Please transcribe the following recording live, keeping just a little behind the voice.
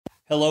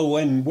Hello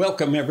and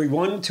welcome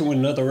everyone to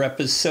another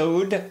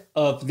episode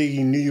of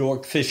the New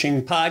York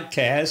Fishing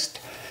Podcast.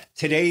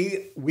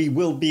 Today we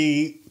will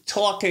be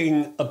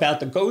talking about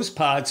the ghost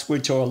pots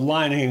which are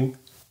lining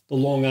the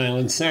Long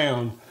Island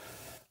Sound.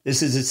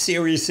 This is a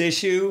serious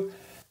issue.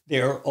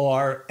 There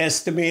are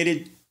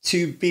estimated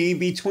to be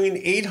between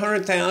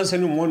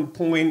 800,000 and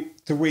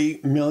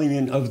 1.3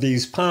 million of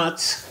these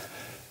pots,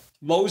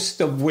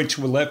 most of which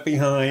were left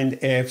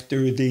behind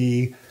after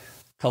the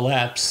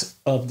collapse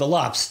of the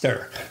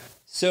lobster.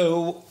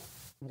 So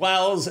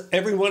while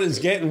everyone is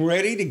getting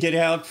ready to get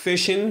out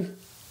fishing,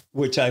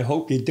 which I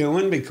hope you're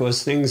doing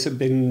because things have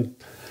been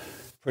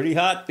pretty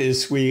hot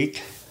this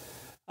week,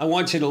 I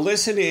want you to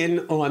listen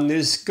in on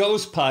this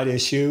ghost pot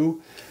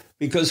issue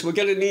because we're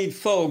going to need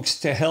folks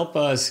to help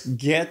us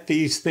get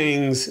these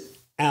things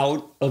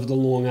out of the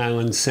Long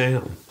Island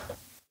Sound.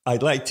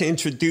 I'd like to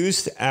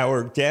introduce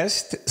our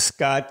guest,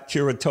 Scott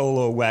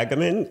Curitolo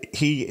Wagamon.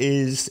 He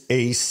is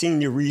a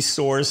senior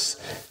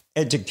resource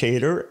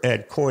educator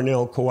at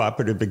Cornell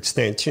Cooperative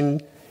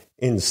Extension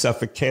in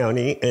Suffolk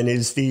County and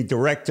is the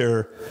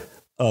director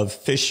of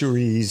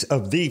Fisheries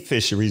of the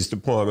Fisheries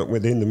Department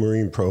within the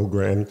Marine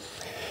Program.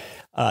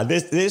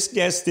 This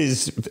guest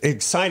is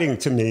exciting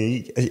to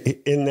me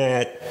in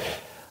that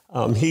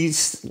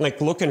he's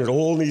like looking at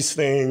all these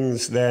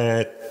things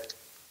that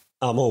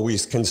I'm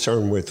always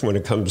concerned with when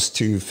it comes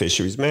to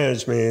fisheries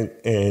management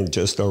and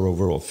just our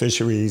overall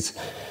fisheries.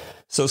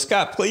 So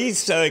Scott,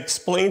 please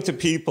explain to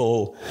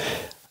people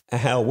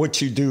how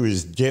what you do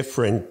is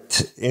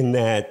different in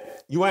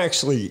that you're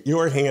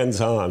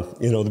hands-on.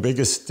 You know, the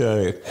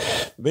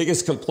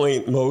biggest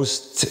complaint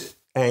most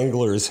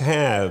anglers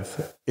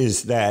have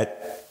is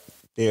that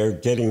they're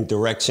getting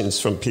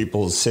directions from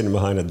people sitting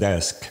behind a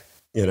desk,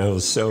 you know.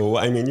 So,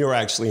 I mean, you're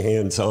actually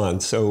hands-on.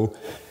 So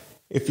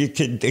if you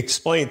could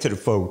explain to the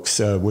folks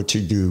what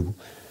you do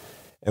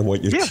and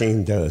what your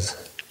team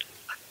does.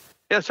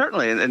 Yeah,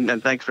 certainly.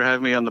 And thanks for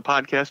having me on the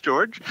podcast,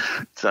 George.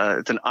 It's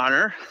an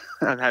honor.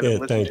 I've had to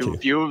listen to a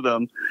few of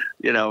them.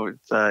 You know,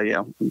 it's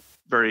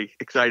very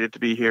excited to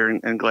be here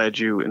and glad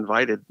you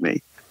invited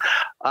me.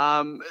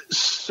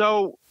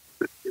 So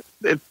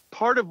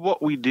part of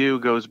what we do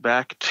goes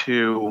back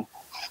to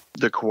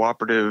the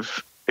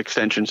cooperative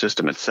extension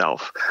system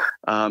itself.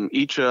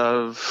 Each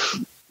of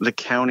the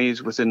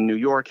counties within New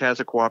York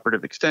has a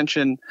cooperative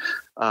extension,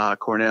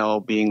 Cornell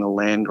being the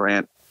land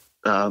grant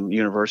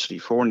university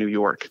for New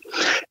York.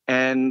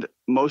 And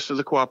most of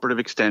the cooperative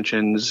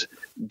extensions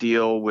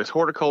deal with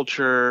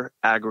horticulture,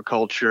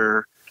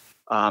 agriculture,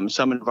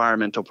 some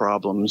environmental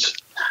problems.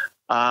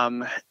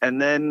 And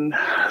then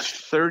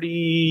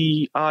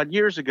 30 odd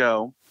years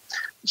ago,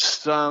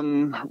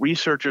 some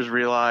researchers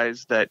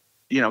realized that,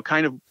 you know,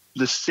 kind of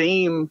the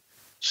same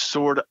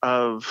sort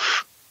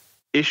of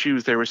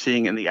issues they were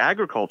seeing in the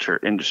agriculture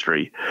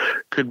industry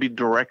could be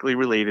directly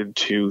related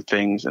to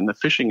things in the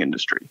fishing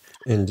industry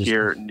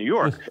here in New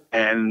York.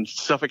 And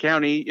Suffolk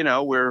County, you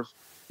know, we're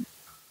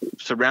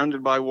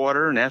surrounded by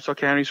water, Nassau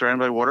County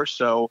surrounded by water.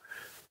 So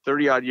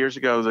 30 odd years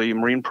ago, the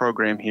marine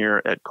program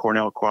here at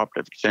Cornell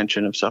Cooperative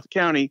Extension of Suffolk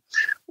County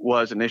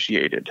was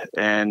initiated.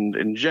 And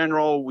in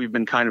general, we've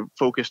been kind of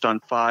focused on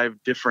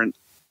 5 different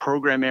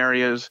program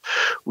areas.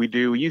 We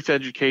do youth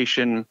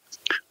education,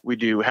 we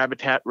do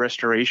habitat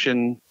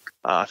restoration,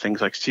 things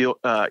like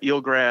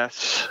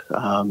eelgrass.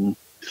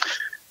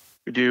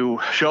 We do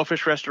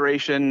shellfish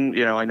restoration.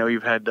 You know, I know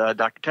you've had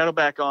Dr. Tettle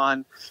back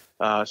on.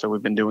 So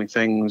we've been doing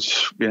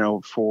things, you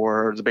know,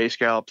 for the bay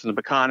scallops and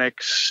the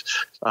baconics,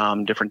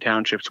 different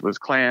townships with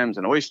clams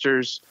and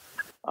oysters.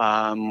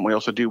 We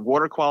also do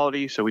water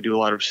quality. So we do a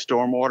lot of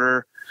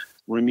stormwater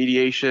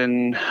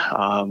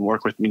remediation,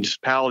 work with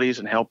municipalities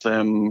and help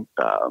them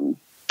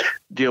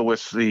deal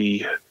with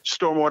the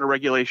stormwater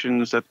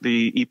regulations that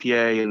the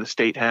EPA and the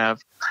state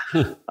have.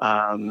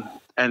 And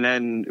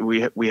then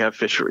we have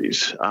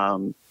fisheries.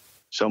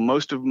 So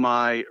most of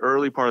my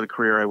early part of the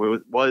career, I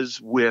was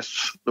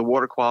with the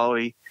water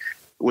quality,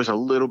 was a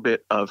little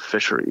bit of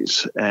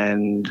fisheries.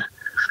 And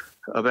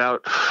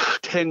about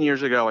 10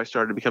 years ago, I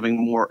started becoming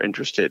more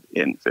interested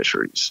in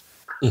fisheries.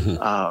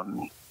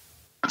 Mm-hmm.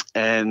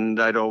 And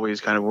I'd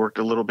always kind of worked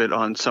a little bit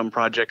on some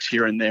projects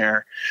here and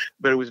there,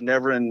 but it was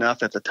never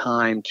enough at the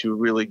time to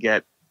really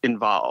get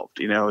involved.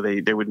 You know,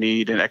 they would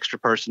need an extra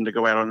person to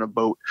go out on a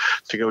boat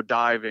to go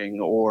diving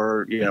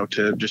or, you know,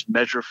 to just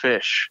measure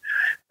fish.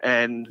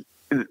 And,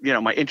 you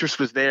know, my interest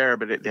was there,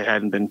 but it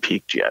hadn't been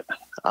peaked yet.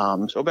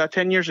 So about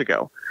 10 years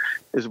ago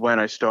is when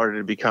I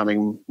started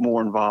becoming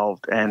more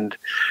involved. And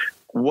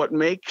what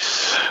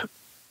makes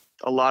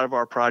a lot of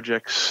our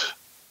projects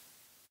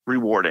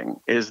rewarding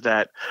is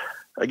that,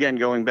 again,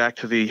 going back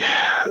to the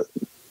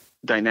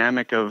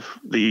dynamic of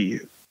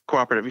the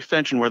cooperative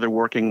extension where they're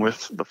working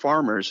with the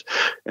farmers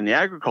in the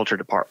agriculture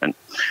department,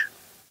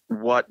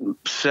 what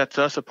sets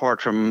us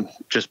apart from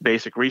just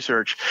basic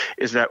research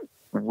is that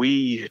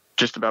we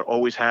just about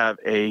always have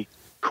a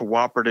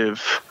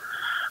cooperative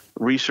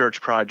research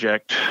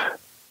project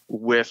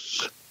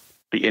with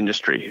the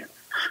industry.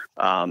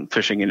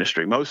 fishing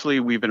industry. Mostly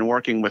we've been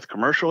working with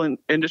commercial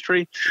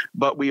industry,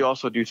 but we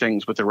also do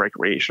things with the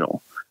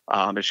recreational.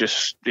 It's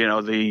just,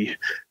 the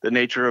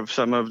nature of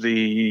some of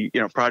the,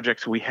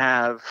 projects we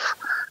have,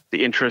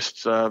 the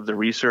interests of the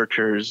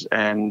researchers,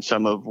 and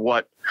some of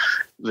what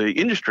the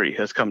industry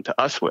has come to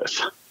us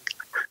with.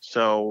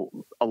 So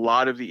a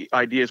lot of the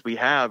ideas we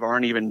have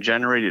aren't even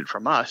generated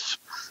from us.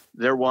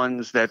 They're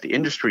ones that the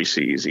industry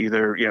sees,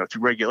 either,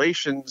 through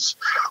regulations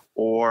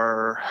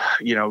or,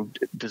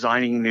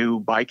 designing new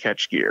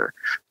bycatch gear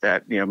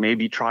that, may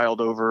be trialed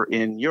over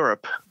in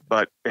Europe,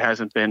 but it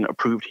hasn't been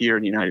approved here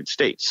in the United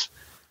States.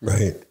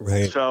 Right.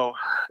 So,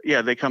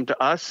 they come to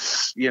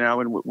us,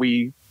 and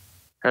we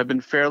have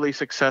been fairly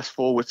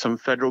successful with some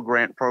federal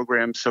grant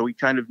programs. So we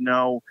kind of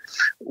know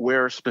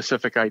where a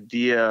specific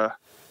idea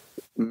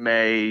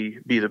may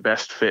be the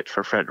best fit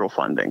for federal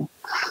funding.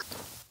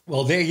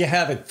 Well, there you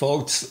have it,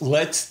 folks.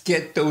 Let's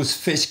get those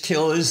fish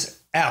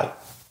killers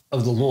out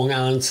of the Long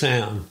Island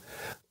Sound.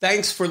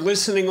 Thanks for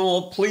listening,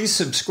 all. Please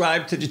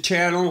subscribe to the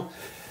channel.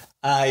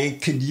 I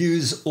could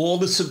use all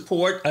the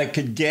support I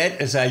could get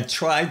as I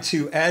try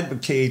to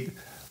advocate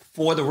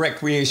for the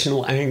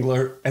recreational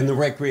angler and the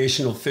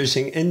recreational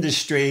fishing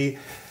industry,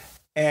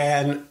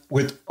 and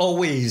with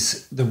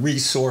always the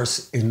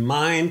resource in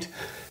mind.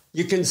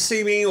 You can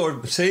see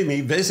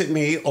me visit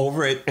me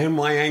over at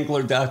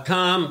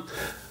nyangler.com.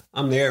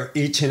 I'm there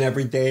each and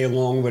every day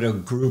along with a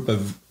group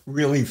of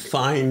really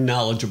fine,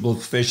 knowledgeable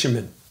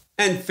fishermen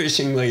and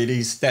fishing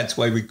ladies. That's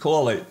why we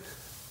call it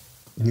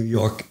New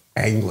York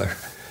Angler.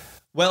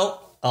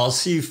 Well, I'll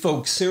see you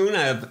folks soon.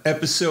 I have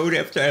episode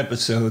after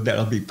episode that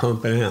I'll be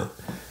pumping out.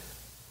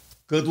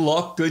 Good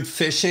luck, good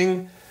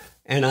fishing,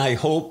 and I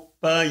hope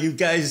you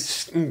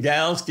guys and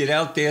gals get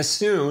out there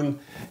soon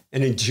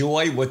and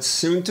enjoy what's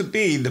soon to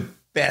be the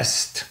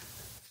best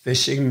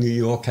fishing New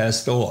York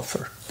has to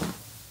offer.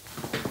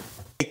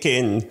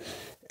 Taken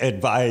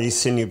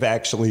advice and you've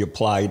actually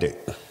applied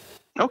it.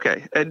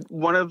 Okay, and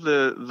one of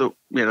the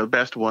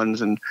best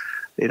ones, and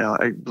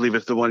I believe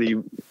it's the one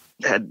you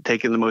had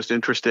taken the most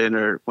interest in,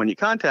 or when you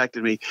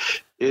contacted me,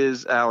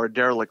 is our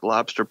derelict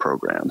lobster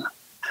program.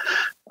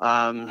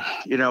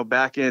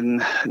 Back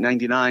in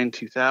 99,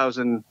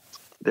 2000,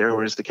 there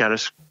was the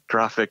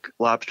catastrophic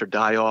lobster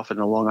die-off in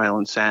the Long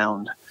Island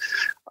Sound.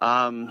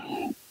 At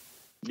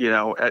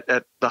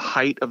the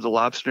height of the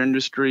lobster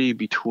industry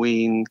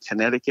between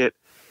Connecticut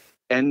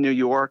and New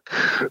York,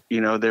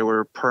 there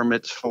were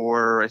permits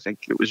for, I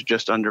think it was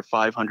just under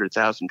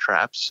 500,000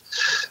 traps.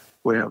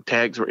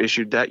 Tags were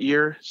issued that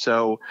year.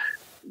 So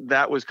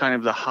that was kind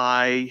of the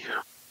high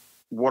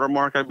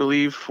watermark, I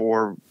believe,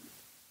 for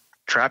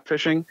trap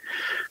fishing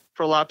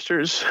for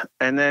lobsters.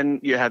 And then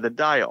you had the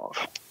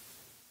die-off.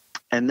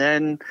 And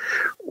then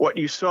what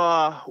you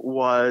saw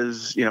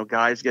was,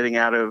 guys getting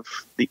out of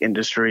the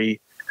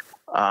industry.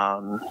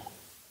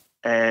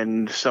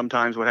 And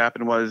sometimes what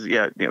happened was,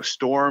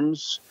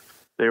 storms,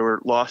 there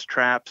were lost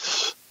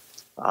traps.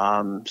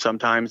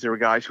 Sometimes there were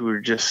guys who were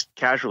just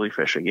casually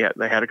fishing. Yeah,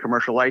 they had a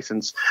commercial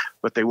license,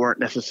 but they weren't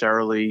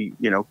necessarily,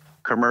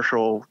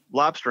 commercial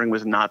lobstering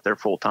was not their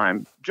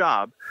full-time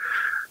job.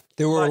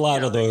 There were a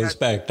lot of those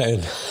back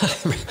then.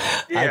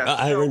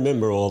 I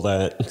remember all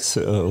that.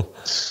 So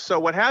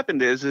what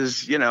happened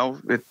is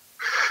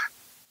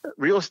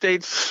real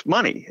estate's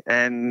money,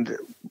 and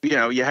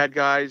you had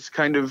guys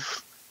kind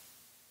of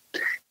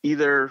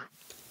either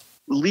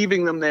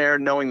leaving them there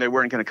knowing they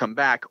weren't going to come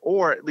back,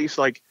 or at least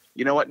like,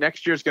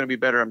 next year's going to be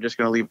better. I'm just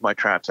going to leave my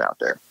traps out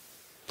there.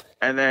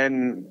 And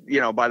then,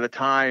 by the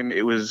time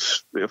it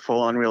was a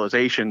full-on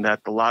realization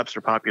that the lobster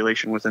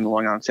population within the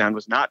Long Island Sound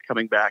was not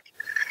coming back,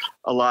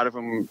 a lot of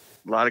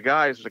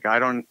guys, like, I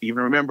don't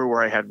even remember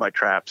where I had my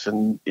traps.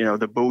 And,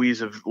 the buoys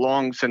have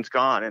long since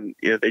gone, and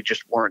they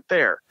just weren't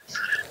there.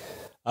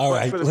 All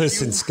right,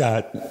 listen,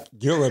 Scott,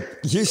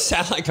 you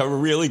sound like a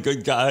really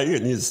good guy,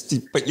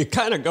 but you're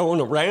kind of going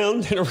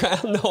around and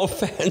around, no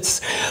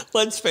offense.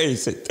 Let's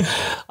face it.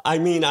 I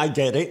mean, I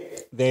get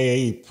it.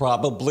 They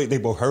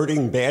were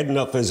hurting bad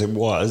enough as it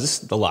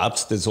was. The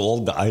lobsters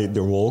all died.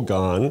 They're all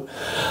gone.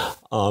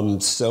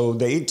 So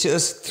they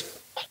just...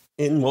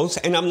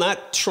 and I'm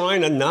not trying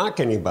to knock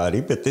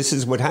anybody, but this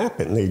is what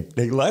happened.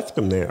 They left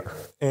them there.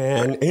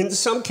 And in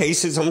some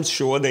cases, I'm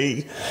sure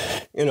they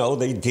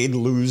did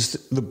lose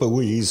the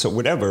buoys or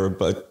whatever,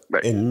 but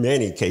in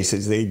many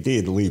cases, they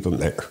did leave them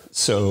there.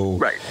 So,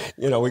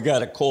 we got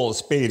to call a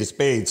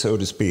spade, so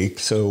to speak.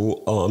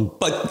 So,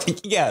 but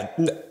yeah,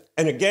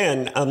 and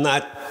again, I'm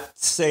not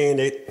saying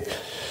it.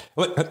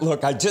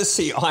 Look, I just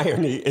see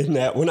irony in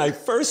that. When I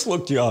first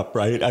looked you up,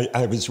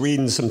 I was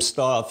reading some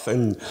stuff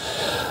and...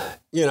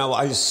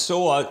 I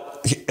saw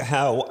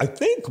how I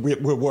think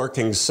we're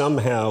working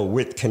somehow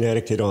with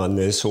Connecticut on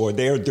this, or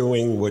we're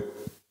doing what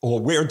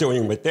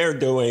they're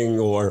doing,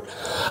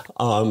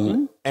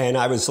 and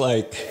I was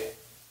like,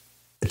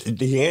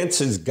 the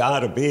answer's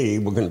got to be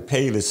we're going to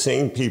pay the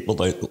same people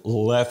that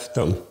left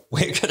them.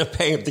 We're going to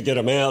pay them to get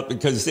them out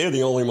because they're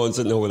the only ones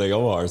that know where they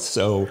are.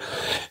 So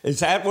is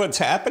that what's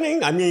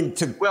happening? I mean,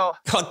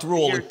 cut through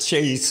all the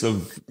chase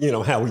of,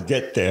 how we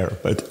get there.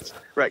 But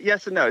Right.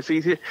 Yes and no. See,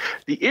 the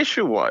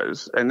issue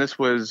was, and this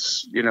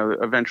was,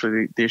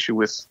 eventually the issue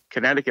with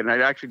Connecticut, and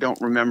I actually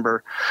don't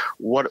remember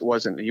what it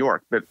was in New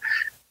York, but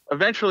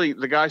eventually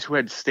the guys who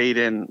had stayed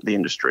in the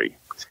industry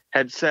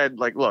had said,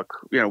 like,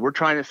 look, we're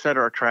trying to set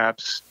our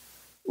traps.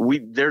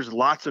 There's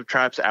lots of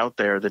traps out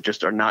there that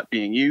just are not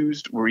being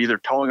used. We're either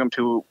towing them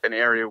to an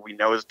area we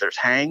know that there's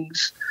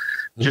hangs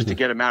just to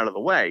get them out of the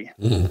way.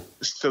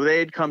 So they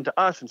had come to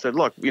us and said,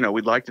 look,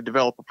 we'd like to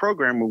develop a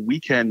program where we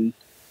can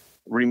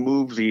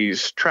remove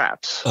these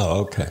traps.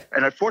 Oh, okay.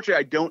 And unfortunately,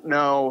 I don't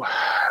know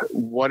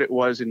what it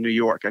was in New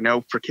York. I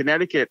know for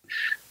Connecticut,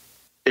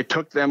 it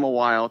took them a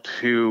while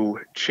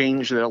to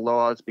change their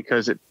laws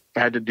because it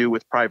had to do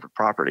with private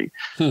property,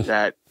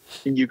 that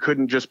you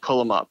couldn't just pull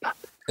them up.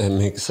 That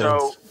makes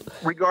sense. So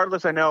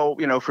regardless, I know,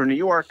 for New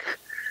York,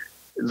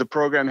 the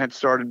program had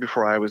started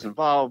before I was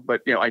involved,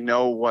 but, I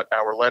know what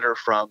our letter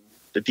from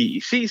the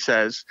DEC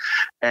says.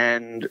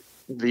 And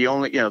the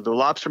only, the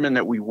lobstermen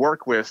that we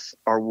work with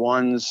are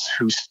ones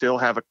who still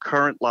have a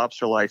current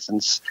lobster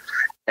license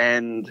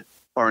and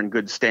are in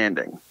good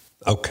standing.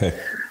 Okay.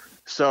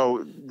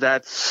 So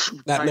that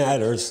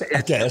matters,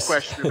 I guess. The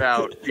question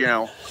about,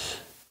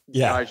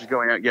 guys just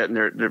going out getting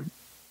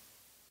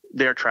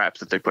their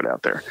traps that they put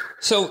out there.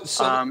 So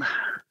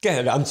go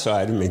ahead. I'm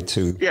sorry, I didn't mean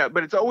to. Yeah,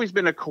 but it's always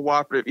been a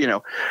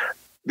cooperative.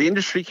 The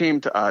industry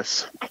came to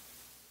us,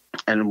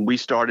 and we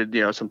started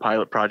some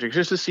pilot projects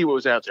just to see what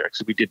was out there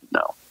because we didn't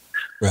know.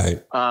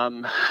 Right.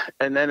 And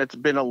then it's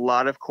been a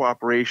lot of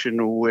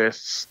cooperation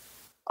with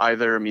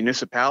either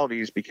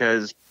municipalities,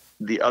 because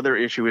the other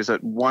issue is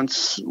that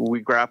once we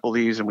grapple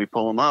these and we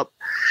pull them up,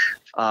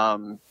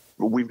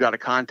 we've got to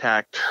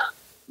contact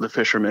the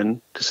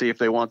fishermen to see if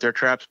they want their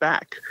traps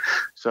back.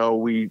 So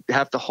we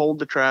have to hold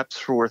the traps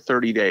for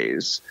 30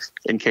 days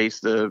in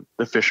case the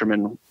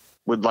fishermen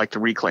would like to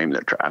reclaim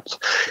their traps.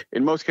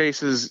 In most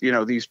cases,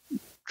 these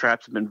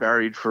traps have been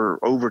buried for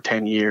over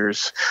 10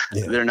 years.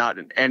 Yeah. They're not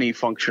in any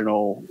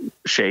functional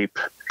shape.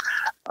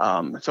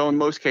 So in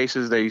most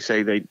cases, they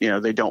say they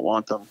don't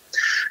want them.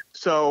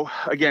 So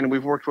again,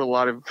 we've worked with a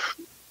lot of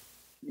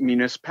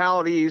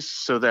municipalities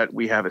so that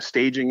we have a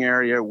staging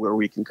area where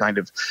we can kind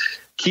of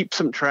keep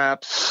some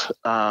traps.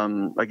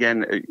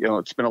 Again,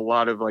 it's been a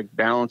lot of like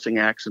balancing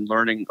acts and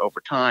learning over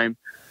time.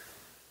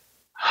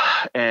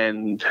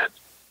 And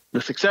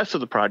the success of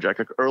the project,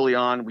 like early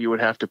on, we would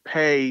have to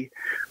pay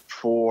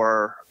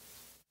for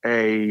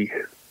a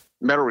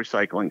metal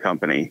recycling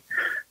company,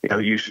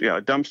 use a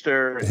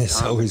dumpster.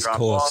 It's always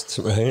costs,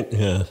 right?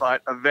 Yeah.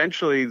 But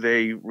eventually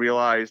they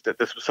realized that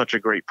this was such a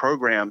great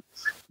program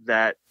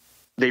that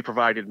they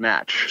provided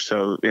match.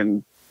 So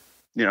in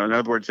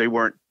other words, they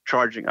weren't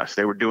charging us.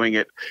 They were doing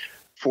it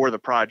for the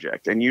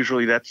project. And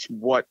usually that's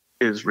what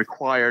is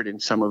required in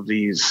some of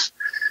these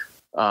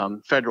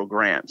federal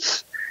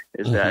grants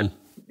is that,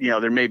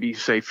 there may be,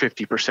 say,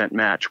 50%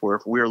 match, where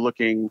if we're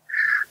looking,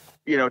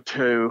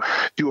 to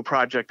do a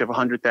project of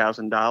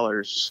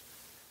 $100,000,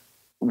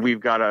 we've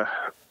got to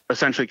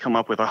essentially come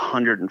up with a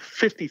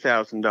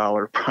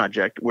 $150,000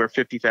 project where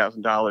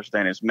 $50,000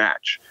 then is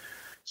match.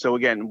 So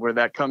again, where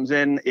that comes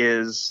in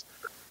is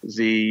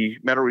the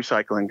metal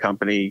recycling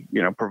company,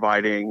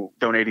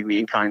 donating the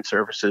in-kind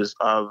services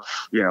of,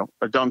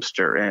 a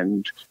dumpster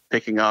and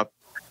picking up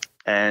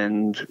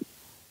and,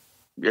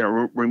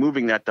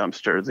 removing that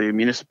dumpster. The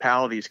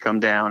municipalities come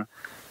down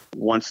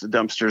once the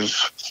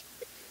dumpster's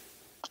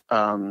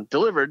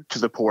delivered to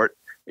the port.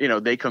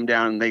 They come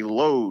down and they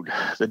load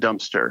the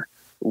dumpster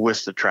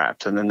with the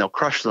traps, and then they'll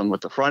crush them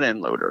with the front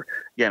end loader.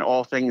 Again,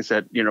 all things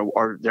that,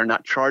 they're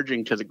not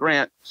charging to the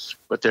grant,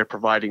 but they're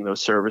providing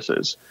those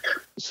services.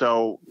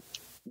 So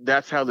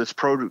that's how this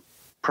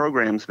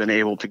program's been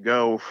able to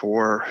go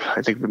for,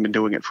 I think we've been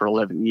doing it for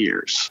 11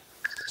 years.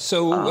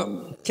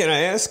 So can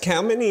I ask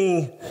how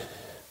many,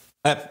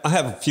 I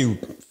have a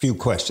few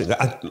questions.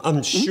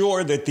 I'm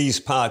sure that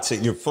these pots that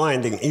you're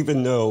finding,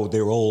 even though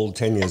they're old,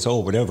 10 years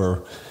old,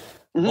 whatever,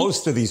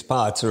 most of these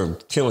pots are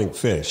killing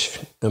fish.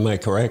 Am I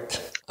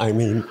correct? I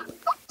mean,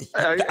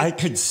 I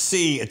could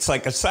see it's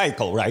like a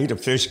cycle, right? A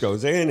fish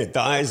goes in, it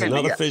dies,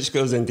 another fish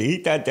goes in to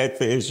eat that dead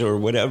fish or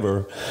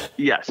whatever.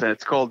 Yes, and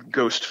it's called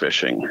ghost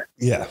fishing.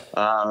 Yeah.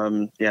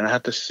 And I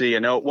have to see. I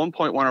know at one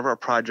point, one of our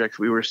projects,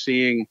 we were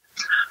seeing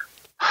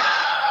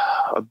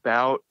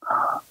about,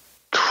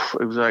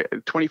 it was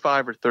like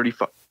 25 or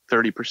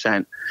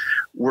 30%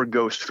 were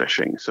ghost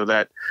fishing. So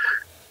that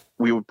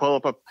we would pull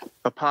up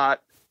a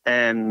pot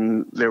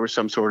and there was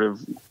some sort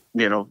of,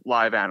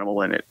 live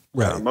animal in it.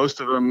 Right. Most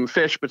of them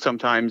fish, but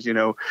sometimes,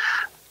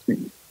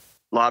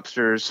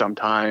 lobsters,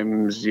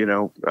 sometimes, get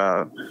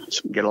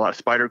a lot of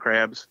spider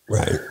crabs.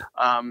 Right.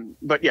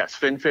 But yes,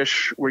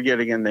 finfish we're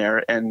getting in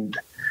there. And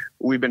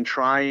we've been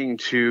trying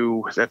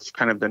to, that's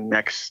kind of the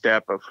next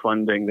step of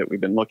funding that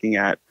we've been looking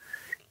at,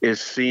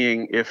 is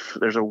seeing if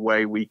there's a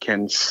way we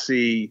can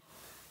see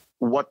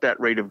what that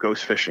rate of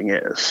ghost fishing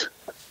is.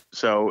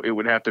 So it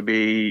would have to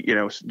be,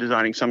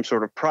 designing some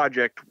sort of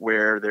project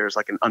where there's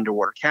like an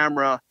underwater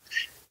camera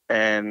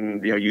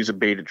and, use a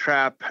baited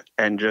trap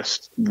and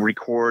just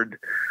record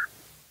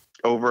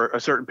over a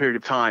certain period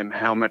of time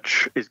how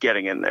much is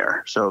getting in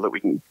there, so that we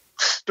can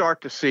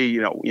start to see,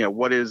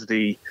 what is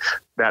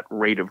that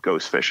rate of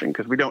ghost fishing,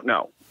 because we don't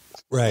know.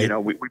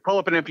 Right. We pull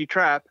up an empty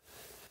trap.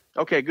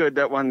 Okay, good.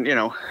 That one,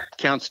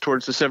 counts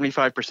towards the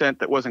 75%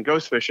 that wasn't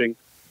ghost fishing.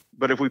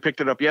 But if we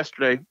picked it up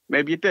yesterday,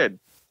 maybe it did.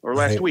 Or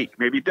last week,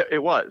 maybe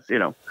it was,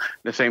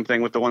 The same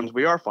thing with the ones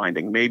we are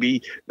finding.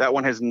 Maybe that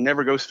one has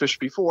never ghost fished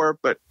before,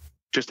 but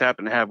just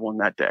happened to have one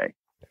that day.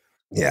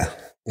 Yeah.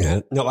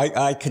 No,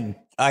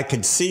 I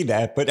could see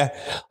that. But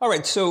all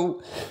right,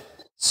 so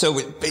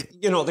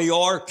they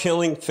are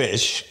killing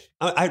fish.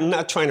 I'm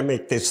not trying to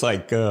make this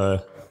like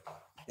like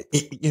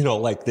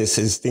this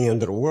is the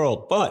end of the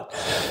world. But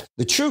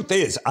the truth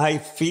is, I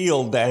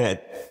feel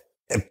that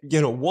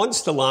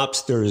once the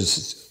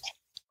lobsters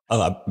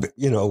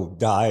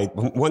died,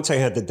 once they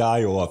had to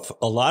die off,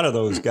 a lot of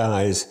those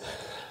guys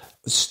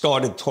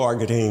started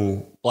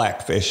targeting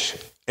blackfish.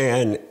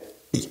 And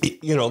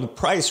the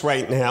price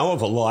right now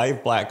of a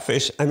live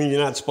blackfish, I mean,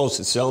 you're not supposed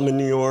to sell them in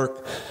New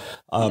York,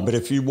 but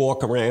if you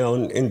walk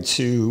around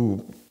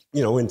into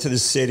the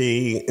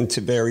city,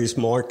 into various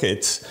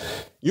markets,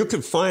 you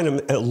could find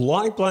them. A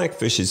live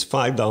blackfish is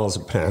 $5 a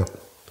pound.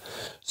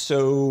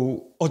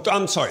 So,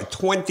 I'm sorry,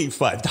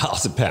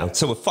 $25 a pound.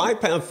 So a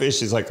 5-pound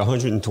fish is like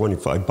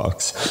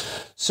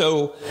 $125.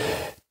 So,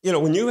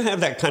 when you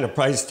have that kind of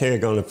price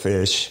tag on a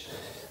fish,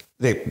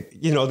 they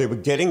were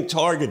getting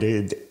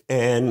targeted,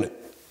 and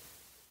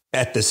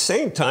at the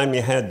same time,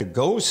 you had the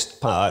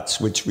ghost pots,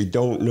 which we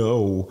don't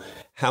know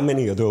how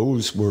many of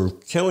those were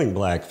killing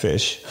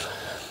blackfish.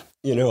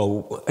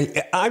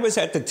 I was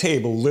at the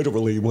table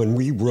literally when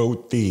we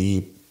wrote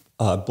the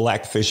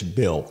blackfish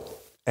bill,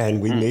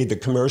 and we made the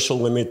commercial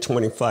limit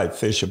 25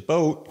 fish a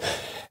boat.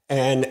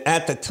 And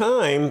at the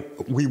time,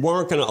 we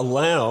weren't going to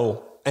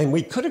allow, and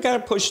we could have got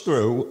it pushed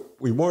through,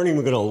 we weren't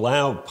even going to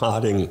allow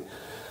potting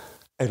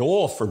at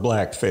all for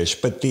blackfish.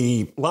 But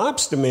the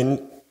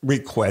lobstermen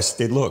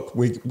requested, look,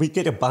 we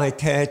get a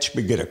bycatch,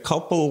 we get a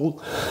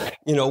couple,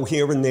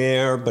 here and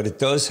there, but it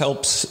does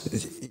help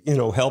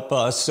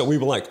us. So we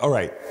were like, all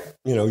right,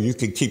 you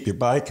could keep your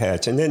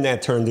bycatch. And then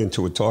that turned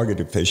into a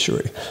targeted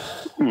fishery.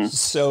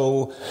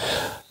 So,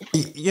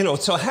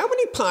 so how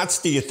many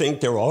pots do you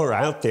think there are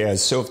out there?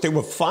 So if there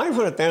were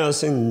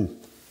 500,000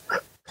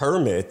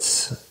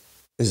 permits,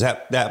 is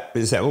that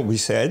what we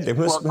said? There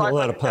must have been a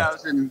lot of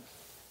pots.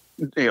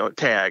 500,000,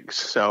 tags.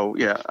 So,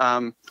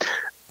 yeah.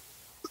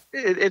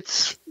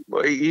 It's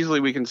easily,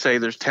 we can say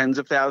there's tens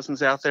of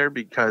thousands out there,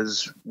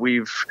 because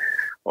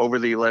over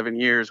the 11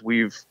 years,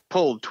 we've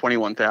pulled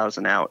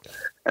 21,000 out,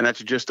 and that's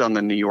just on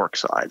the New York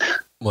side.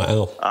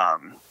 Wow.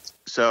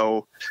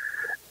 So,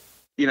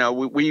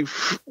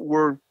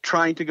 we're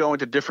trying to go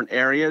into different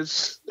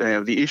areas.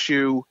 The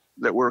issue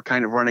that we're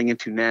kind of running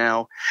into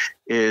now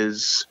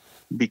is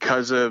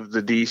because of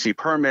the DEC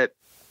permit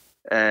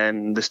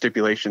and the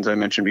stipulations I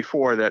mentioned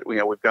before, that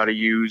we've got to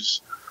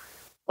use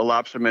a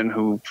lobsterman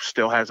who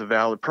still has a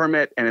valid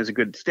permit and is in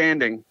good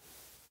standing.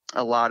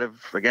 A lot of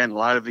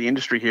the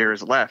industry here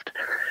is left,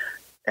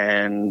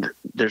 and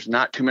there's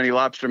not too many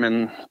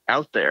lobstermen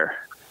out there.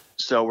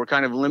 So we're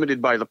kind of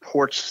limited by the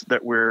ports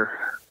that we're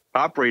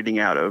operating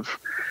out of.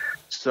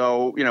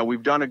 So,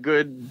 we've done a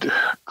good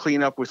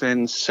cleanup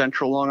within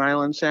central Long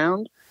Island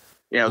Sound.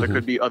 There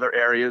could be other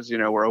areas,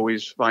 we're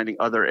always finding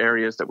other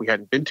areas that we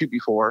hadn't been to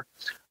before.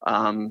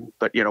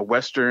 But,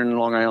 western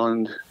Long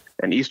Island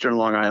and eastern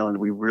Long Island,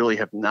 we really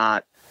have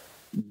not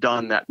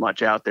done that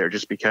much out there,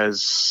 just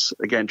because,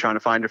 again, trying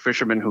to find a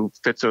fisherman who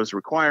fits those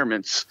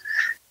requirements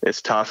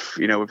is tough.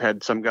 We've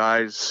had some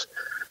guys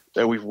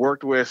that we've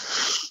worked with,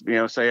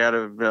 say out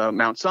of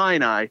Mount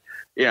Sinai,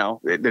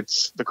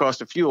 it's the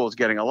cost of fuel is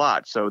getting a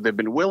lot. So they've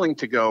been willing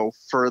to go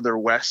further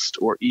west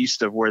or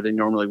east of where they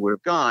normally would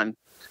have gone.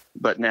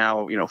 But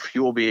now,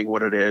 fuel being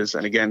what it is,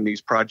 and again,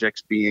 these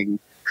projects being,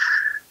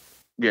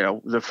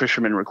 the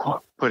fishermen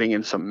putting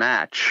in some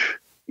match,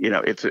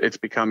 it's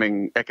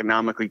becoming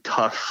economically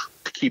tough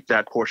to keep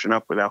that portion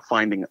up without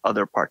finding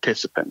other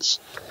participants.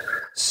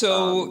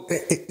 So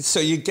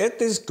you get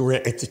this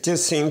grant. It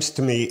just seems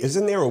to me,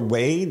 isn't there a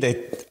way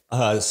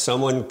that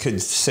someone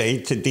could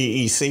say to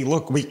DEC,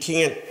 look, we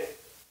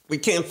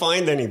can't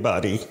find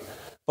anybody,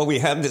 but we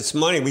have this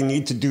money. We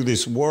need to do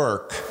this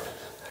work.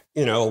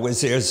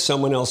 Was there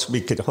someone else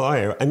we could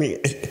hire? I mean,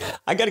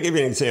 I got to give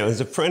you an example.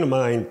 There's a friend of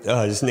mine.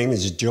 His name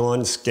is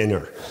John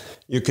Skinner.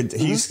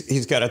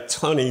 He's got a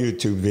ton of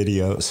YouTube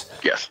videos.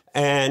 Yes.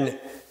 And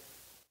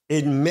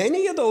in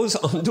many of those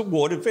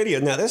underwater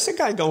videos, now there's a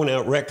guy going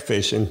out wreck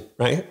fishing,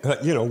 right?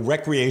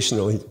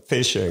 Recreationally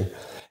fishing.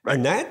 Right.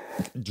 And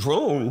that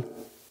drone,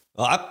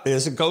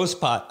 there's a ghost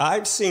pot.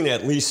 I've seen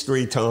at least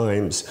 3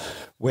 times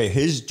where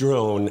his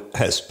drone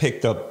has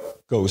picked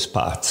up ghost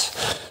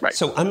pots. Right.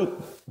 So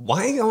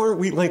why aren't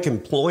we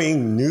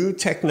employing new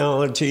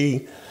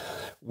technology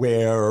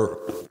where,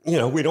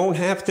 we don't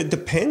have to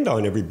depend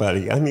on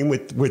everybody? I mean,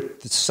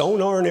 with the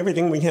sonar and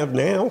everything we have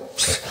now,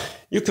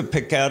 you could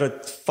pick out a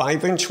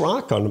 5-inch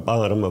rock on the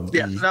bottom of the...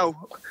 Yeah,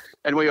 no,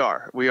 and we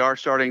are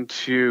starting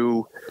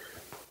to,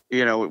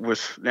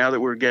 now that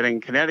we're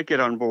getting Connecticut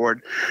on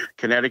board,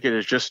 Connecticut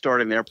is just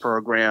starting their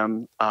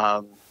program.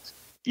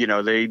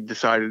 They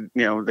decided,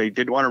 they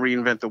didn't want to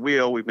reinvent the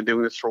wheel. We've been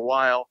doing this for a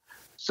while.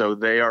 So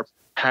they are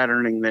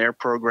patterning their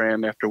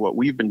program after what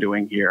we've been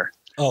doing here.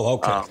 Oh,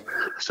 okay.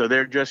 So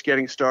they're just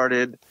getting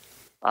started.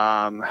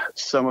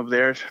 Some of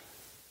their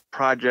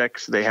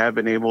projects, they have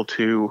been able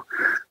to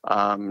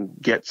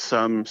get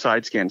some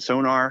side scan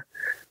sonar.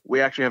 We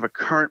actually have a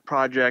current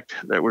project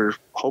that we're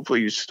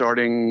hopefully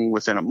starting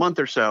within a month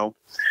or so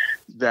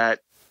that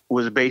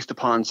was based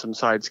upon some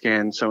side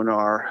scan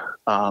sonar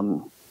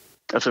of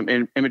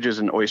some images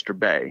in Oyster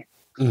Bay.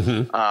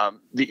 Mm-hmm.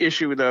 The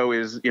issue, though,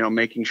 is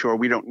making sure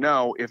we don't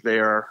know if they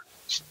are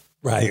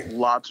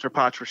lobster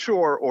pots for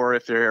sure, or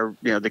if they're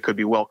they could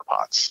be whelk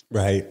pots.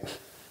 Right.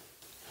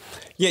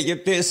 Yeah,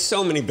 there's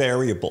so many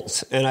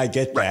variables, and I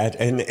get that.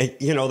 And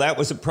that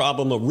was a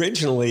problem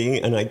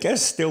originally, and I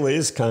guess still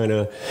is kind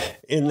of,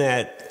 in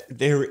that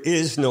there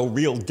is no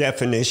real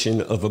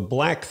definition of a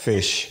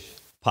blackfish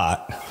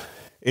pot.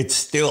 It's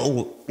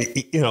still,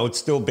 it's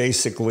still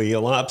basically a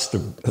lobster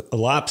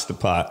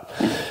pot.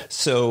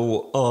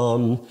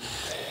 So,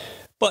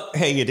 but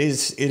hey, it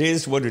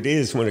is what it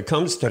is when it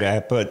comes to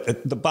that.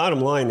 But the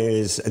bottom line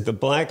is the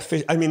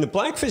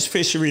blackfish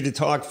fishery, the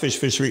talkfish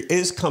fishery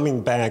is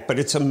coming back, but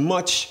it's a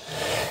much,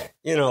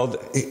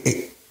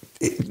 the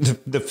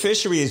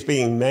fishery is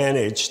being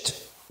managed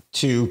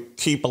to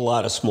keep a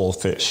lot of small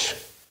fish.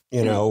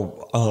 And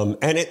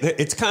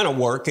it's kind of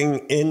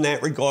working in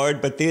that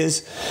regard, but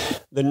there's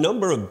the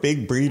number of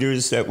big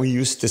breeders that we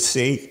used to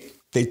see,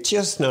 they're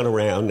just not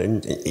around.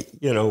 And,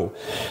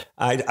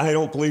 I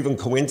don't believe in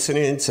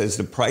coincidence. As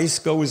the price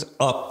goes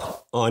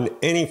up on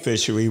any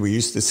fishery, we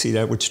used to see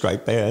that with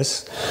striped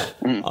bass,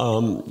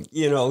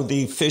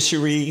 the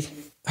fishery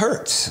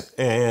hurts.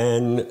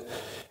 And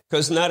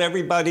because not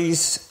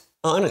everybody's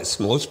honest.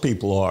 Most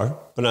people are,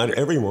 but not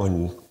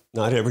everyone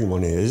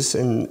is.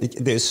 And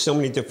there's so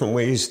many different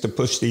ways to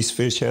push these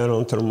fish out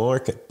onto the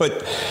market.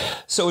 But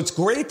so it's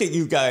great that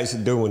you guys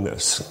are doing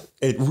this.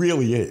 It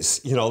really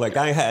is.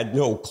 I had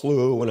no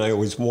clue, and I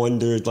always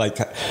wondered,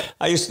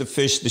 I used to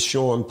fish the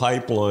Shoreham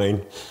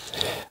pipeline.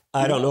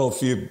 I don't know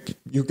if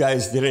you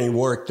guys did any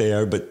work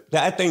there, but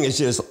that thing is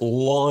just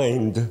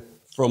lined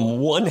from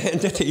one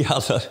end to the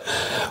other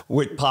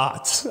with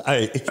pots.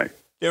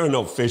 There are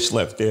no fish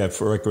left there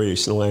for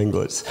recreational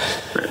anglers.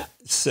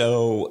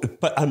 So,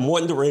 but I'm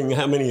wondering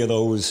how many of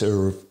those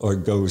are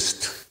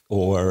ghost,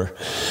 or,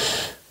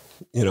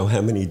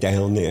 how many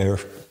down there.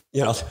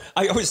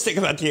 I always think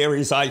about the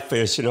areas I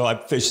fish. I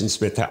fish in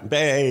Smithtown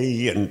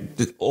Bay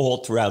and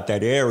all throughout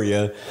that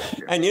area.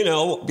 And,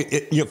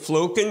 you're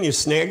fluking, you're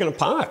snagging a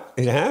pot.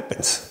 It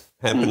happens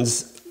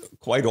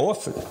quite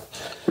often.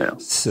 Yeah.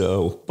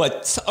 So,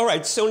 but all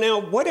right. So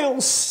now what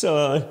else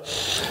are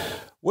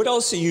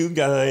you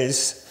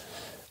guys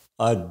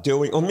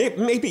doing? Or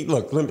maybe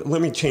look,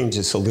 let me change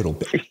this a little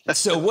bit.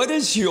 So what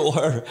is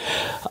your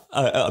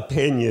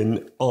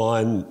opinion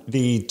on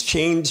the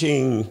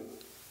changing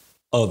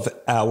of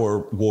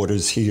our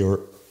waters here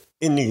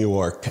in New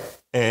York,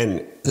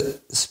 and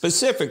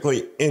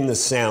specifically in the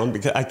Sound?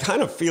 Because I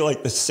kind of feel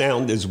like the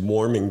Sound is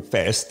warming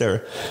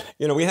faster.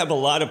 We have a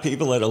lot of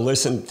people that are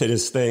listening to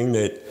this thing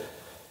that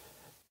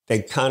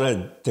they kind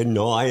of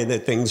deny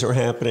that things are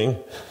happening.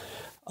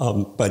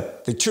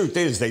 But the truth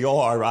is they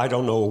are. I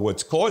don't know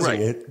what's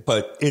causing it,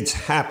 but it's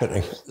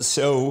happening.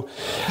 So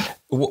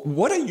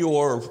what are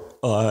your,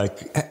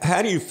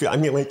 how do you feel? I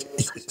mean,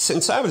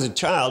 since I was a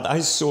child,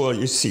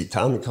 you see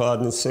Tommy Cod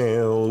in the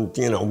Sound,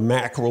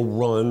 mackerel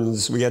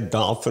runs. We had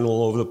dolphin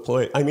all over the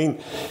place. I mean,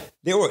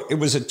 it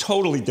was a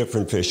totally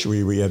different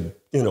fishery. We had,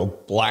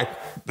 black,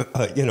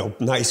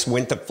 nice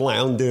winter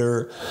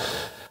flounder.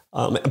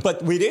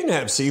 But we didn't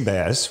have sea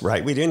bass,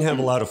 right? We didn't have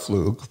a lot of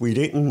fluke. We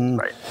didn't.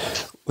 Right.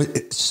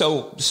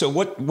 So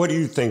what do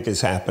you think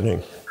is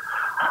happening?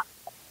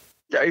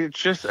 It's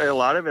just a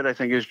lot of it. I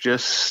think is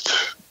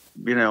just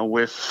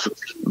with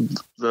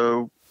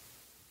the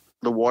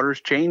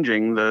waters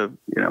changing, the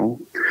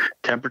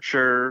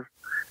temperature.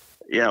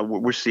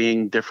 We're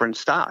seeing different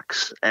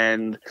stocks,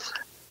 and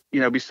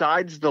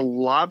besides the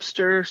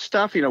lobster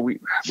stuff, we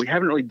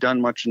haven't really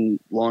done much in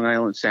Long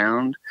Island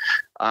Sound.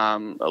 A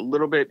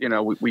little bit,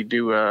 we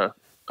do a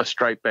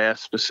striped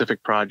bass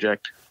specific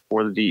project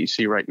for the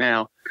DEC right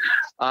now.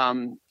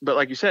 But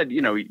like you said,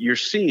 you're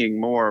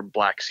seeing more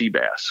black sea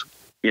bass,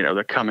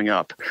 they're coming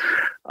up.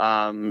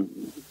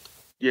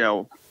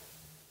 You're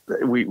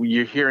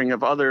hearing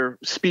of other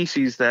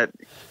species that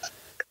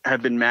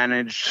have been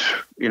managed,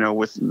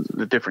 with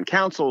the different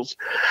councils,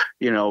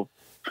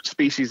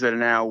 species that are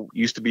now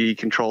used to be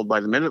controlled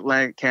by the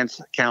Mid-Atlantic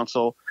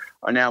Council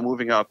are now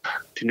moving up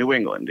to New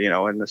England,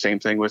 and the same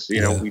thing with,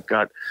 we've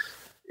got,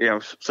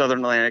 Southern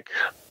Atlantic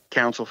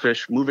Council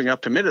fish moving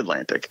up to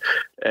Mid-Atlantic.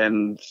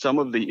 And some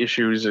of the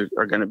issues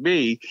are going to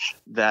be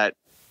that,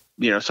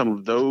 some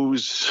of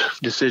those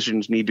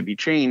decisions need to be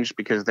changed,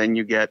 because then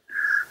you get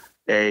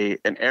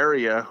an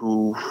area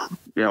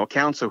a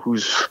council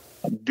who's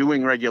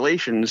doing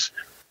regulations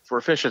for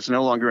a fish that's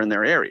no longer in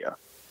their area.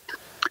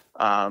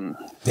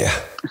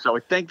 So I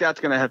think that's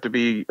going to have to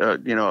be,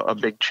 a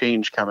big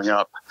change coming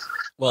up.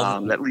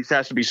 Well, that at least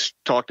has to be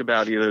talked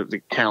about either the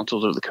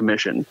councils or the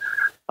commission.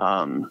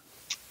 A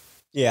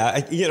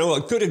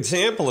good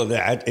example of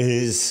that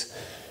is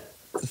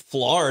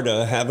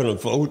Florida having a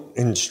vote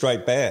in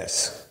striped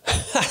bass.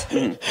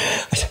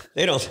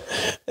 They don't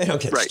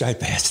get striped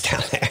bass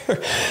down there.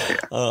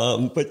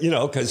 Yeah. But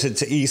because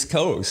it's the East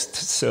Coast.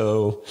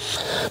 So,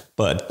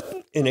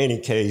 but in any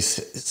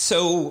case,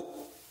 so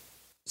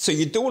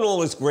you're doing all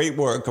this great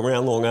work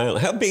around Long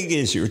Island. How big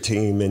is your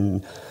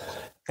team,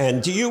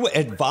 and do you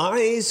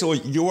advise, or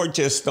you're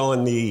just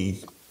doing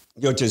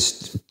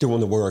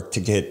the work to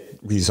get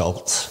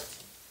results?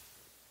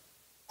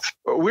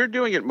 We're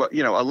doing it.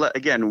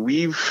 Again,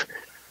 we've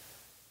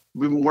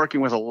been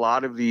working with a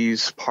lot of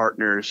these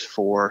partners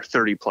for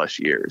 30 plus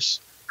years.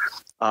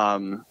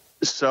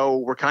 So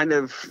we're kind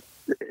of,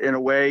 in a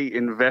way,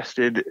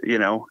 invested,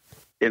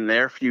 in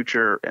their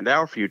future and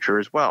our future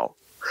as well.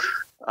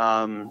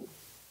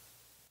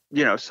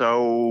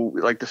 So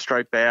like the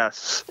striped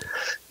bass,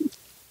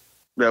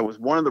 that was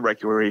one of the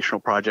recreational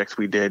projects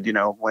we did,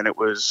 when it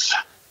was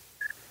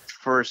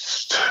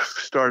first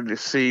started to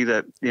see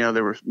that,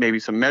 there were maybe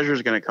some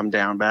measures going to come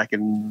down back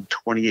in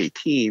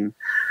 2018.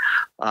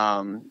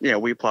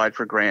 We applied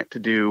for a grant to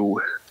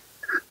do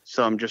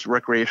some just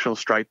recreational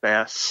striped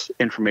bass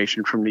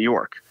information from New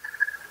York,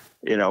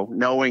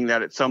 knowing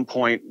that at some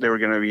point there were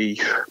going to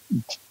be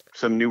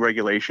some new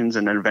regulations.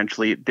 And then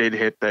eventually it did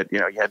hit that,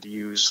 you had to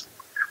use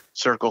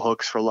circle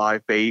hooks for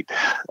live bait,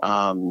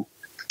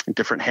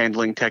 different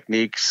handling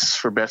techniques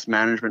for best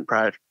management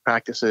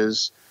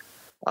practices.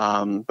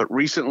 But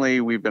recently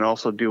we've been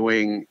also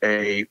doing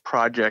a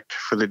project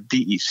for the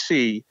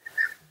DEC,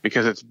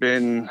 because it's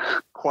been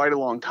quite a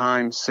long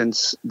time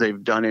since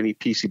they've done any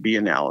PCB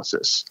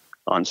analysis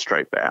on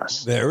striped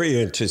bass.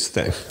 Very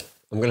interesting.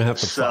 I'm going to have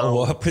to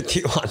follow up with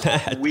you on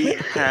that.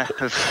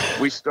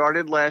 We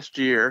started last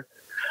year.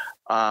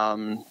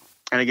 And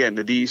again,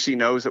 the DEC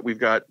knows that we've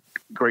got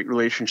great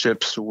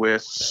relationships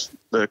with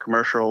the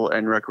commercial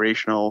and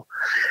recreational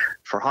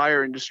for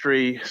hire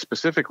industry,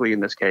 specifically in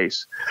this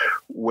case,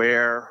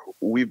 where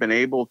we've been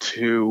able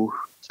to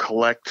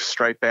collect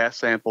striped bass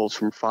samples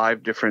from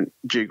 5 different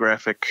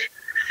geographic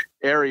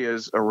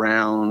areas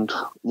around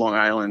Long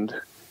Island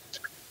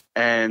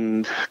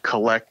and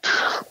collect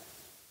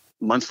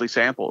monthly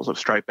samples of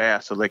striped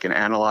bass so they can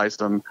analyze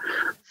them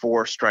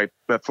for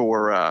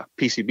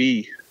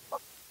PCB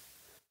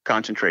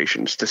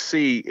concentrations to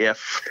see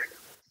if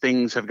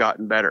things have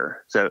gotten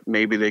better, so that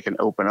maybe they can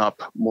open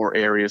up more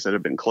areas that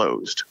have been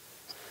closed.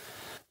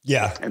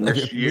 Yeah, and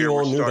this year we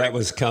all knew that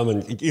was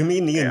coming. You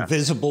mean the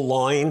invisible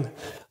line?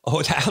 Oh,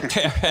 it's out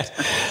there.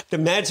 The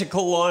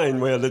magical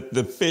line where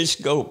the fish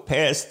go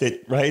past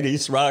it, right?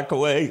 East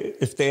Rockaway.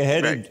 If they're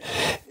headed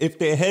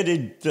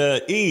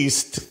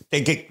east, they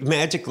get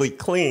magically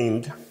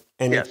cleaned.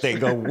 And if they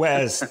go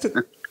west,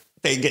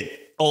 they get,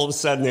 all of a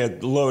sudden they're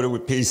loaded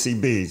with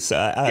PCBs.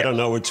 I don't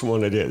know which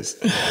one it is.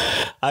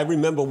 I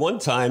remember one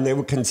time they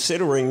were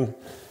considering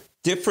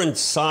different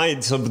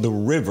sides of the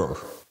river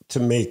to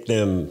make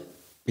them,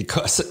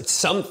 because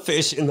some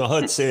fish in the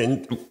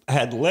Hudson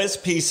had less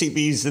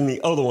PCBs than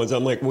the other ones.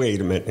 I'm like,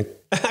 wait a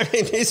minute. I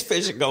mean, these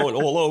fish are going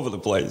all over the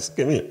place.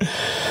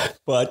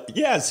 But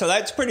yeah, so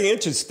that's pretty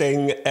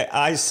interesting.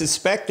 I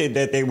suspected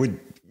that they would,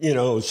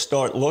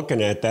 start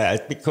looking at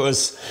that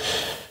because,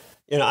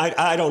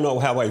 I don't know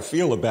how I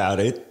feel about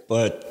it,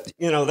 but,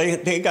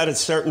 they got a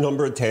certain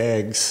number of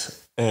tags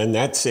and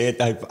that's it.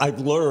 I've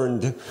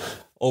learned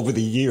over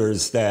the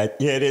years that,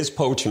 it is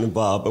poaching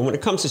involved. But when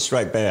it comes to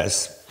striped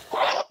bass,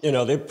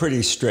 they're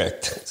pretty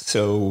strict.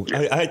 So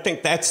I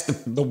think that's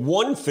the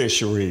one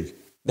fishery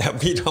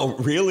that we don't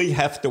really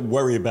have to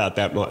worry about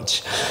that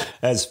much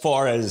as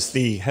far as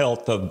the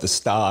health of the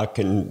stock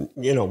and,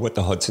 what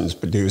the Hudson's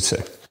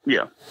producing.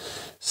 Yeah.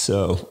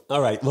 So,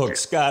 all right, look,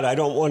 Scott, I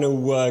don't want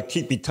to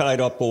keep you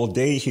tied up all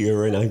day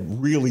here, and I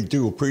really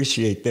do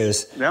appreciate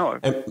this. No,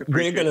 I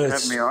appreciate you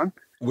having me on.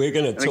 We're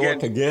going to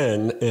talk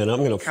again, and I'm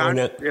going to find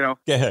out. Go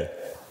ahead.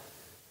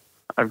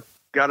 I've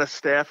got a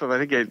staff of,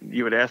 I think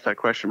you would ask that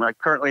question. I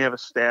currently have a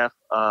staff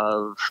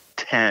of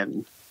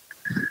 10.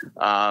 A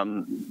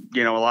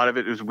lot of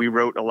it is we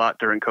wrote a lot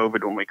during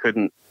COVID when we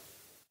couldn't,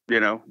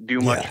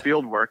 do much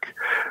field work.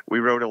 We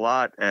wrote a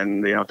lot.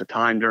 And, at the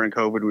time during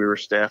COVID, we were a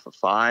staff of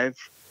 5.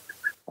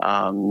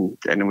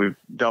 And we've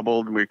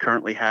doubled. We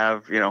currently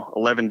have,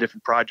 11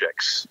 different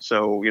projects.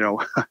 So,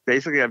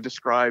 basically I've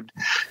described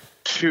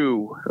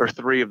 2 or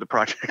 3 of the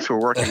projects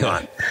we're working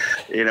on.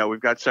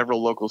 We've got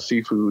several local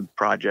seafood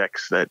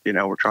projects that,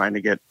 we're trying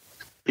to get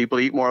people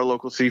to eat more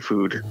local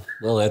seafood.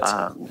 Well, that's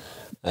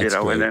great.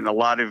 And then a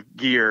lot of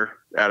gear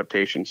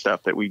adaptation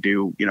stuff that we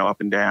do,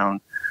 up and down,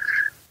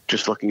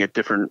 just looking at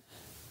different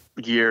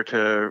gear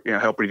to,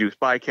 help reduce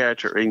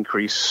bycatch or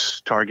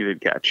increase targeted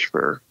catch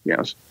for,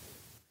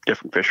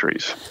 different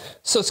fisheries.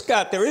 So,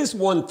 Scott, there is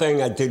one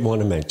thing I did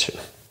want to mention.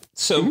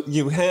 So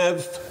you're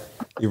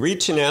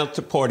reaching out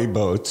to party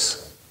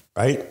boats,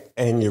 right?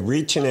 And you're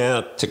reaching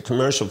out to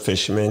commercial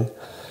fishermen.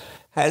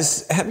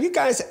 Have you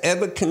guys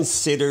ever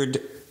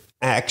considered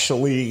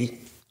actually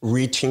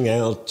reaching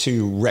out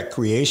to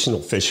recreational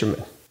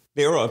fishermen?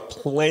 There are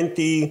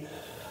plenty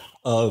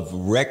of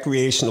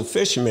recreational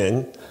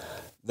fishermen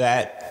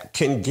that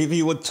can give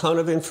you a ton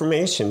of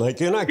information. Like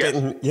you're not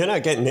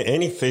getting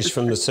any fish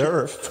from the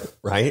surf,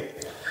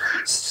 right?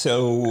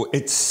 So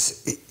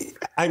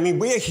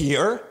we're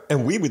here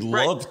and we would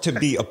love to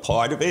be a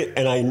part of it.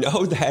 And I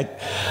know that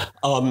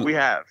we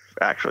have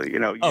actually,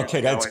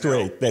 okay, that's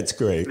great. That's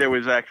great. There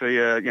was actually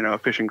a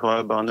fishing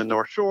club on the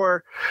North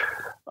Shore,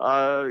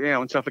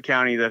 in Suffolk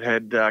County that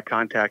had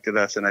contacted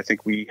us, and I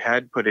think we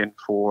had put in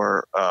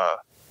for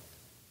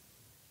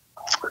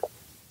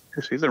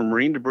it's either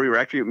marine debris or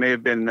actually it may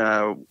have been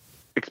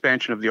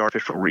expansion of the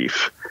artificial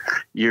reef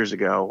years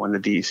ago when the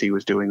DEC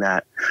was doing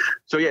that.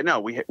 So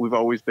we've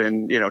always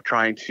been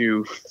trying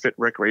to fit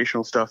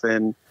recreational stuff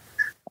in.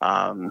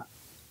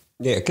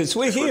 Because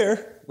we're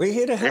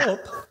here to help.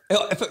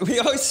 Yeah. We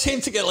always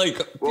seem to get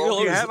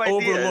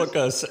overlook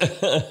us.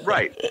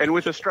 Right. And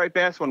with the striped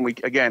bass one,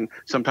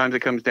 sometimes it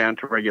comes down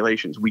to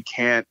regulations.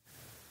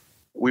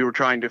 We were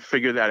trying to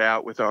figure that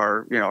out with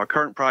our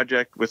current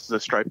project with the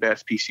striped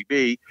bass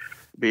PCB,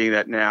 being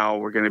that now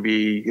we're going to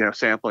be,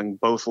 sampling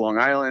both Long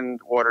Island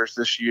waters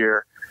this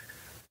year,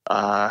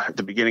 at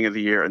the beginning of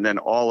the year, and then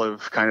all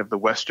of kind of the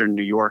Western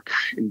New York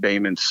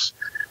embayments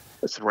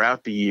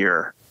throughout the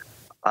year.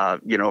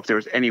 If there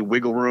was any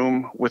wiggle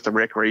room with the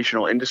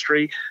recreational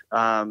industry,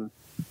 while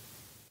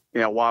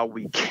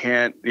we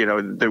can't,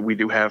 that we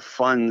do have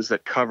funds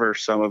that cover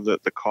some of the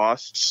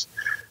costs.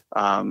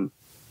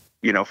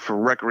 For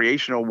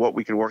recreational, what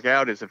we can work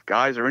out is if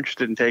guys are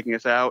interested in taking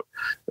us out,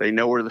 they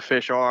know where the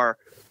fish are,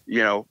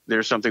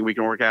 there's something we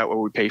can work out where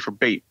we pay for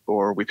bait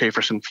or we pay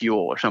for some fuel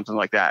or something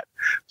like that.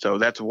 So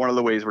that's one of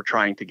the ways we're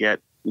trying to get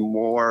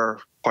more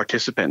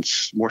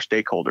participants, more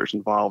stakeholders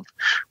involved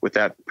with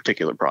that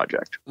particular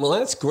project. Well,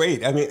 that's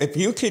great. I mean, if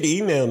you could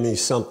email me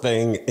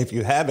something, if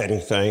you have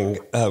anything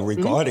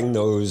regarding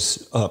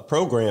those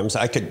programs,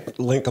 I could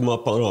link them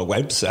up on our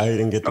website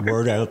and get the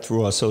word out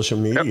through our social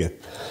media.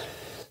 Yep.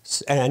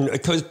 And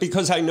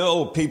because I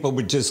know people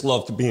would just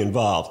love to be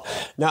involved.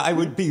 Now, I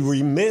would be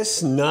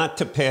remiss not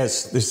to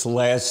pass this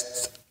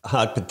last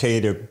hot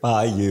potato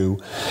by you.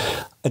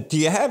 Do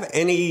you have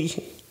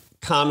any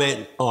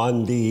comment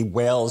on the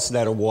whales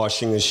that are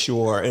washing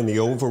ashore and the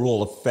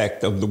overall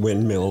effect of the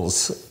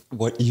windmills?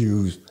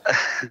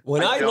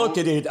 When I look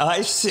at it,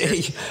 I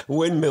see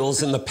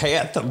windmills in the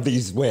path of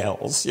these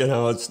whales.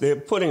 They're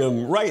putting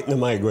them right in the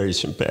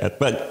migration path.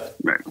 But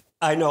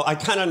I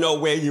kind of know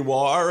where you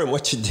are and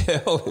what you do.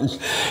 And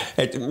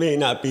it may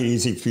not be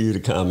easy for you to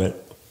comment.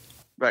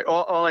 Right.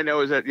 All I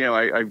know is that,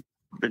 I've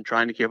been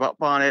trying to keep up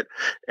on it.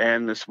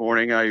 And this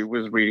morning I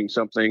was reading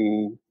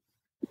something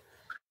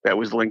that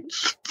was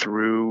linked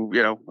through,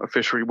 a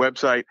fishery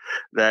website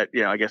that,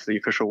 I guess the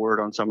official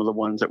word on some of the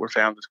ones that were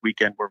found this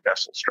weekend were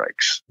vessel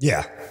strikes.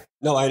 Yeah.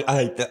 No,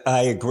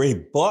 I agree.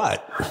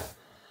 But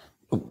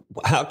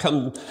how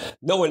come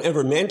no one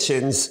ever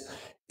mentions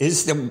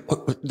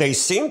they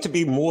seem to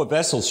be more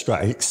vessel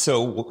strikes.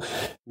 So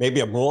maybe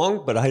I'm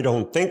wrong, but I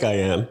don't think I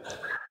am.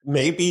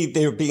 Maybe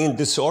they're being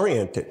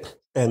disoriented,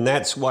 and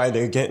that's why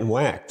they're getting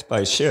whacked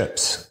by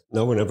ships.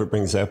 No one ever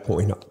brings that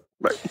point up.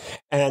 Right.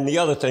 And the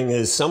other thing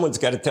is someone's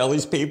got to tell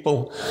these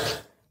people,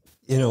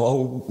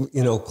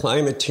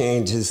 climate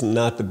change is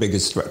not the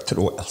biggest threat to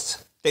the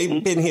whales.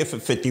 They've been here for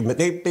 50 minutes.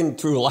 They've been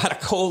through a lot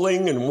of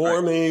cooling and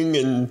warming,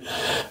 and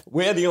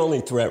we're the only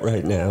threat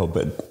right now.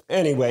 But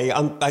anyway,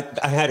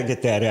 I had to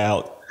get that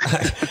out.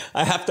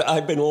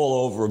 I've been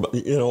all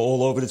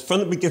over this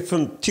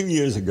from 2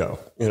 years ago.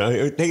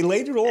 They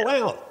laid it all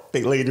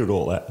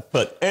out.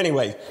 But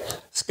anyway,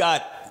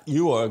 Scott,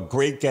 you are a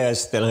great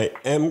guest, and I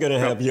am going to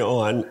have you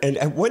on.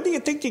 And when do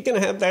you think you're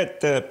going to have that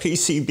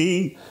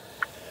PCB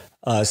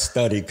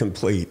study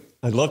complete?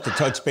 I'd love to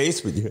touch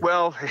base with you.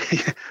 Well,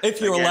 if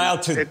you're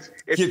allowed to.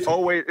 It's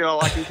always,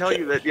 I can tell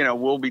you that,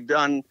 we'll be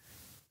done.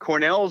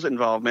 Cornell's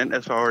involvement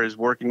as far as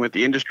working with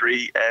the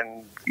industry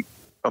and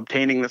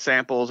obtaining the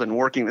samples and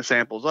working the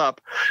samples up,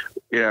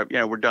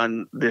 we're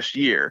done this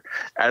year.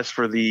 As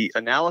for the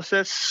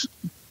analysis,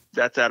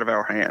 that's out of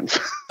our hands.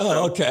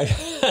 Oh, okay.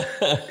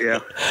 Yeah.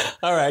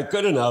 All right.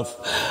 Good enough.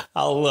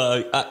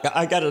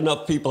 I got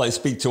enough people I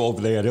speak to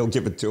over there. They'll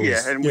give it to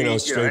us. And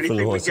straight from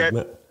the horse's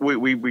mouth.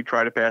 We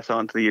try to pass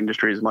on to the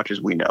industry as much as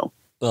we know.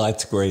 Well,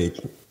 that's great.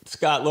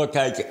 Scott, look,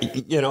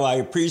 I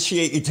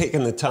appreciate you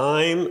taking the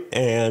time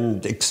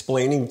and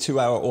explaining to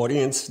our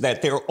audience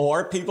that there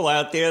are people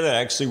out there that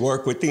actually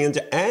work with the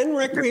and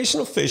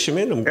recreational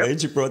fishermen. I'm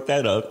glad you brought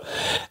that up.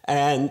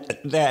 And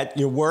that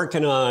you're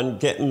working on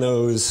getting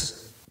those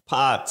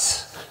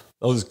pots,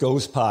 those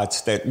ghost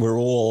pots that we're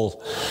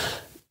all,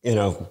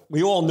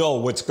 we all know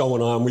what's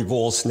going on. We've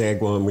all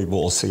snagged one. We've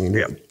all seen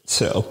it.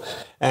 So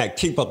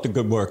keep up the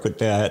good work with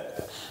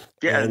that.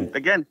 Yeah, and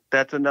again,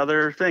 that's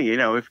another thing.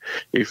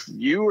 If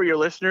you or your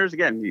listeners,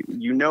 again,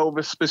 of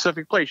a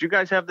specific place, you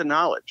guys have the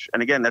knowledge.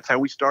 And again, that's how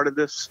we started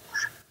this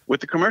with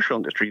the commercial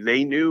industry.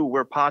 They knew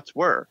where pots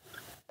were.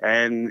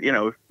 And,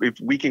 if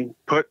we can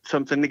put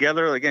something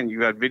together, again, you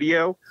got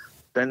video,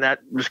 then that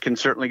can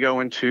certainly go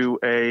into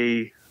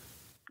a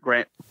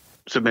grant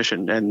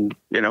submission. And,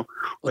 there's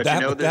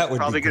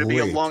probably going to be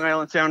a Long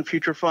Island Sound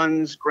Future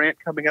Funds grant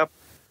coming up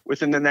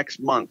within the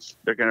next month.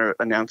 They're going to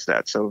announce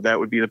that. So that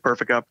would be the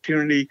perfect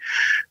opportunity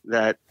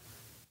that,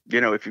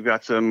 if you've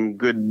got some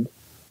good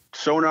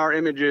sonar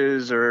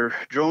images or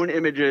drone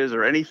images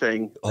or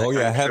anything. Oh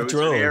yeah, have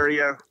drone. An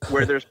area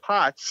where there's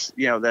pots,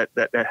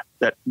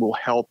 that will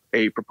help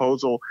a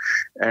proposal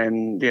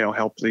and,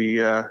 help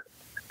the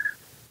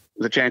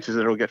chances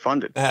that it'll get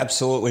funded.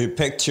 Absolutely. A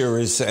picture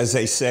is, as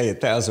they say,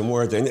 1,000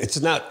 words. And it's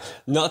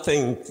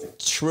nothing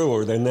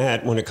truer than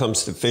that when it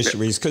comes to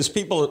fisheries, because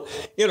people,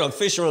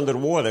 fish are under the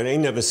water. They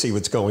never see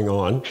what's going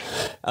on.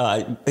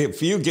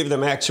 If you give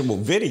them actual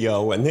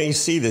video and they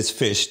see this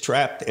fish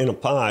trapped in a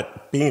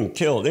pot being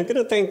killed, they're going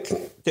to think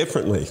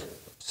differently.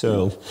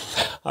 So,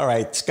 all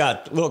right,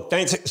 Scott, look,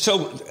 thanks.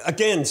 So,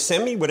 again,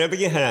 send me whatever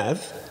you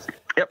have.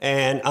 Yep.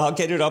 And I'll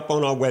get it up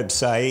on our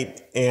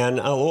website.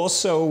 And I'll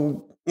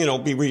also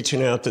be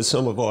reaching out to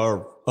some of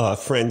our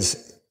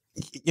friends,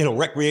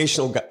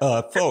 recreational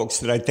folks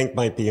that I think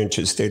might be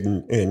interested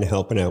in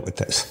helping out with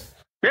this.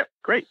 Yep,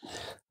 great.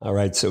 All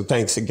right, so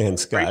thanks again,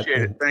 Scott.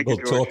 Appreciate it. Thank you,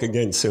 George. We'll talk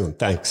again soon.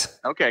 Thanks.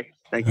 Okay,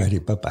 thank you. All righty,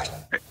 bye-bye.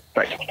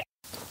 Bye.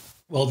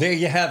 Well, there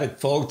you have it,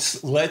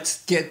 folks.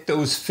 Let's get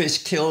those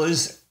fish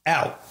killers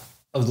out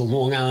of the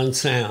Long Island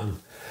Sound.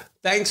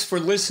 Thanks for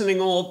listening,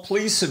 all.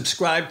 Please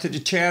subscribe to the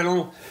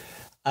channel.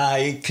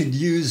 I could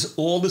use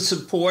all the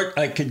support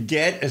I could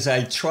get as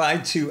I try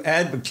to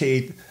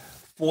advocate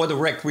for the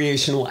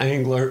recreational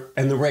angler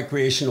and the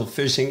recreational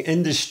fishing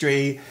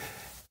industry,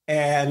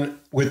 and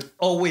with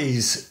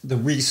always the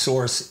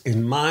resource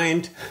in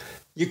mind.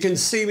 You can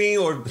see me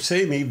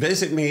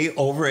visit me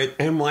over at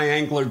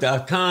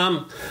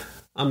nyangler.com.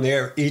 I'm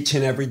there each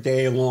and every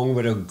day along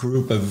with a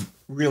group of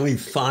really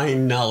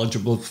fine,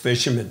 knowledgeable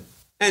fishermen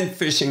and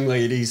fishing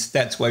ladies.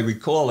 That's why we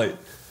call it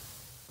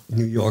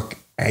New York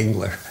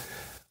Angler.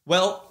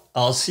 Well,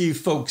 I'll see you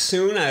folks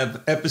soon. I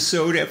have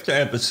episode after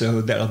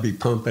episode that I'll be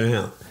pumping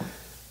out.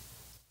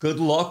 Good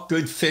luck,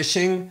 good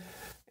fishing,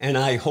 and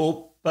I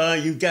hope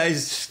you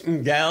guys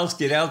and gals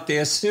get out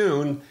there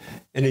soon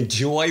and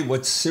enjoy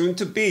what's soon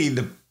to be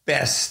the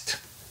best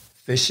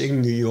fishing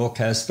New York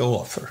has to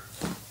offer.